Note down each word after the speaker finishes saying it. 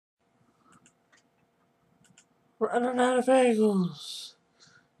running out of bagels.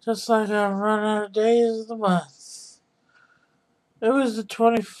 Just like I'm running out of days of the month. It was the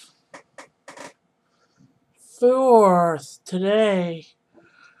 24th today.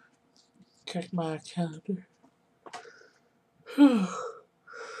 Check my calendar. I'm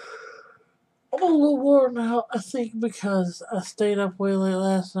a little worn out, I think, because I stayed up way late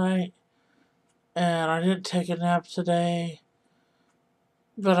last night and I didn't take a nap today.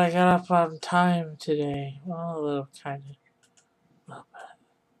 But I got up on time today. Well, a little kind of. Not bad.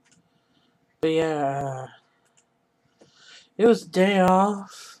 But yeah, it was a day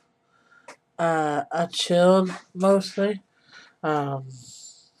off. I chilled mostly. Um,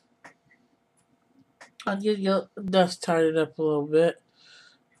 I did get the dust tidied up a little bit.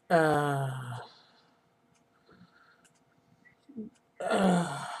 Uh,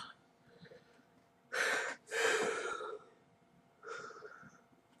 uh,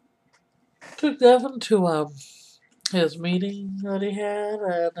 took Devin to his meeting that he had,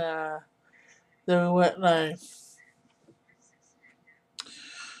 and then we went and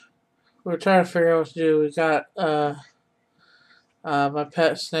we were trying to figure out what to do. We got my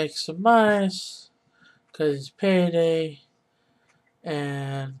pet snake some mice because it's payday,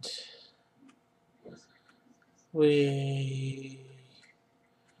 and we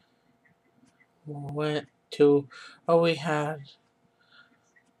went to we had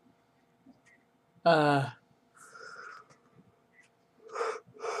uh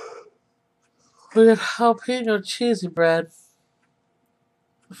we got jalapeno cheesy bread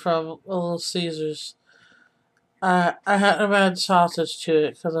from Little Caesars. I had to add sausage to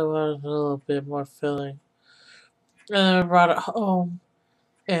it because I wanted a little bit more filling. And then we brought it home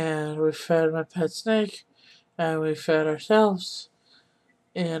and we fed my pet snake and we fed ourselves.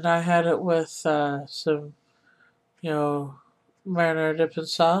 And I had it with some, marinara dipping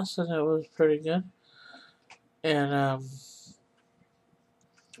sauce, and it was pretty good. And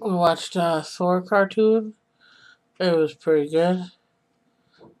we watched a Thor cartoon. It was pretty good.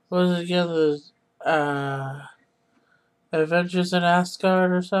 What was it again? The Adventures in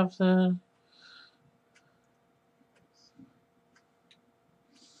Asgard or something?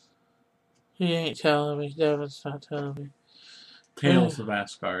 He ain't telling me. Devin's not telling me. Tales of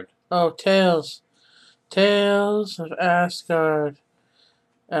Asgard. Oh, Tales. Tales of Asgard.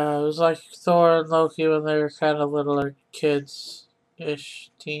 It was like Thor and Loki when they were kind of littler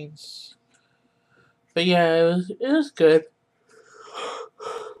kids-ish, teens. But yeah, it was good.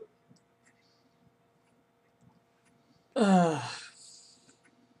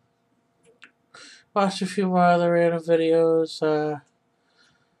 Watched a few more other random videos.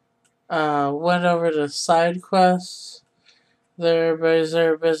 Went over to side quests. Everybody's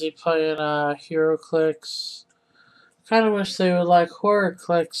there busy playing hero clicks. Kind of wish they would like horror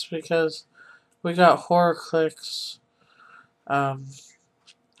clicks because we got horror clicks.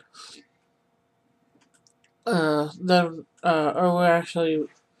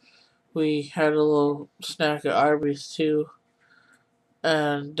 We had a little snack at Arby's too,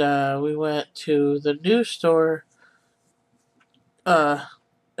 and we went to the new store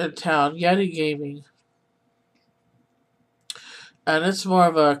in town, Yeti Gaming, and it's more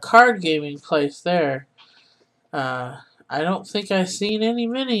of a card gaming place there. I don't think I've seen any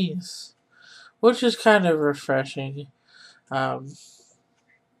minis, which is kind of refreshing. I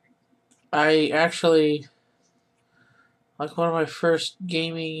actually, like, one of my first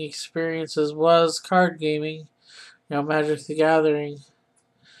gaming experiences was card gaming, Magic the Gathering.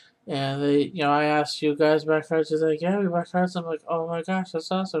 And I asked you guys buy cards. He's like, yeah, we buy cards. I'm like, oh my gosh,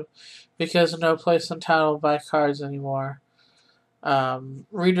 that's awesome. Because no place in town will buy cards anymore.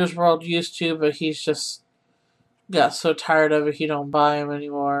 Reader's World used to, but he's just got so tired of it he don't buy them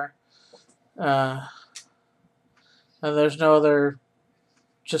anymore. And there's no other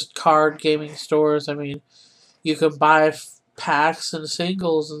just card gaming stores. I mean, you can buy packs and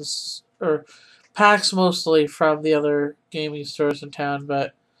singles or packs mostly from the other gaming stores in town,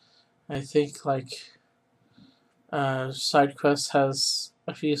 but I think like SideQuest has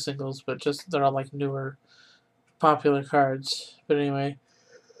a few singles, but just they're all like newer, popular cards. But anyway,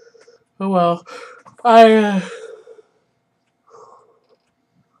 oh well. I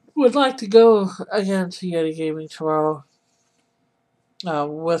would like to go again to Yeti Gaming tomorrow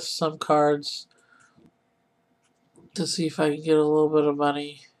with some cards to see if I can get a little bit of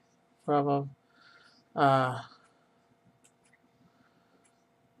money from them. I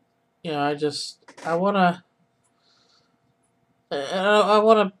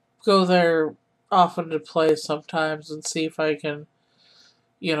wanna go there often to play sometimes and see if I can,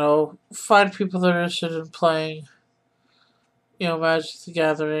 find people that are interested in playing, Magic the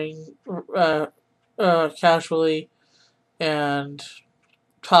Gathering, casually and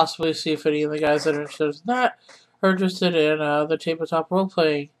possibly see if any of the guys that are interested in that are interested in the tabletop role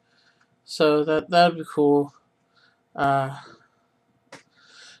playing. So that'd be cool. Uh,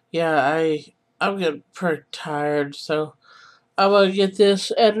 yeah, I'm getting pretty tired, so I'm gonna get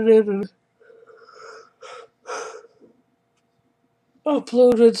this edited and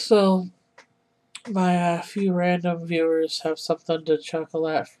uploaded so my few random viewers have something to chuckle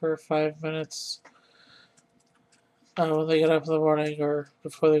at for 5 minutes when they get up in the morning or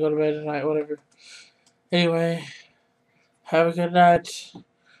before they go to bed at night, whatever. Anyway, have a good night,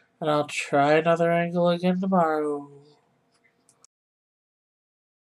 and I'll try another angle again tomorrow.